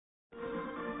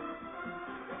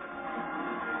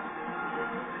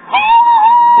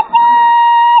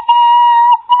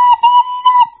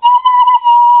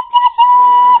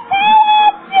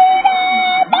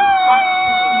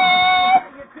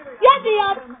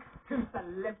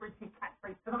celebrity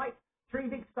catchphrase tonight. Three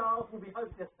big stars will be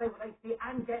hosting a Say What They See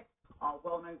and guests are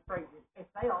well-known phrases. If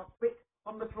they are quick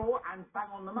on the draw and bang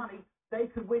on the money, they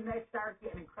could win their charity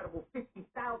an incredible £50,000.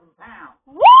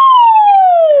 Woo!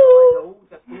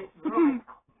 Just right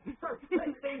up. So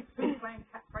let's see who's playing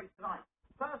catchphrase tonight.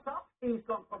 First up, he's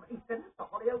gone from EastEnders to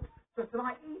Hollyoaks. So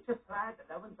tonight he's just glad that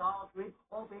no one's arguing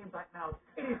or being blackmailed.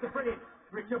 It is the brilliant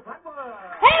Richard Blackwood.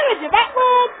 Hey, Richard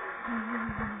Blackwood!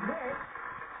 Where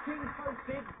King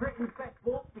hosted Britain's Best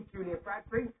Walk with Julia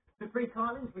Bradbury, the Greek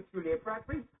Islands with Julia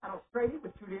Bradbury, and Australia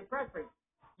with Julia Bradbury.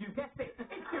 You guessed it,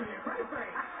 it's Julia Bradbury.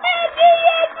 Hey,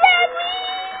 Julia Bradbury!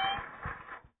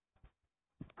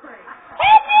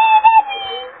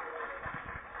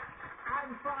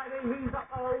 And Friday, he's up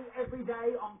early every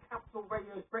day on Capital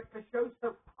Radio's breakfast show,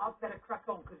 so I've better crack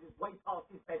on because it's way past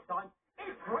his bedtime.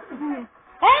 It's Rosie.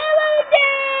 Hello,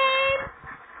 Dan!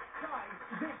 Guys,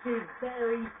 this is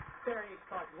very, very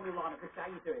exciting. What a lineup. How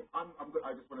are you doing? I'm good.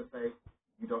 I just want to say,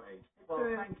 you don't age. Well,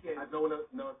 thank you. No one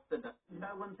said that.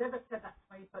 No one's ever said that to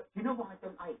me, but do you know why I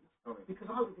don't age? Tell me. Because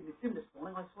I was in the gym this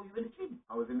morning. I saw you in the gym.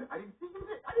 I didn't see you.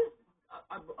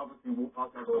 I obviously walked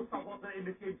past. Of course I wasn't in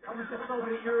the gym. Someone just told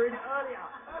me that you were in it earlier.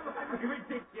 That's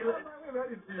ridiculous. I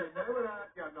didn't see you. No,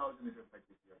 I was in the gym. Thank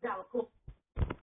you. Yeah, of course.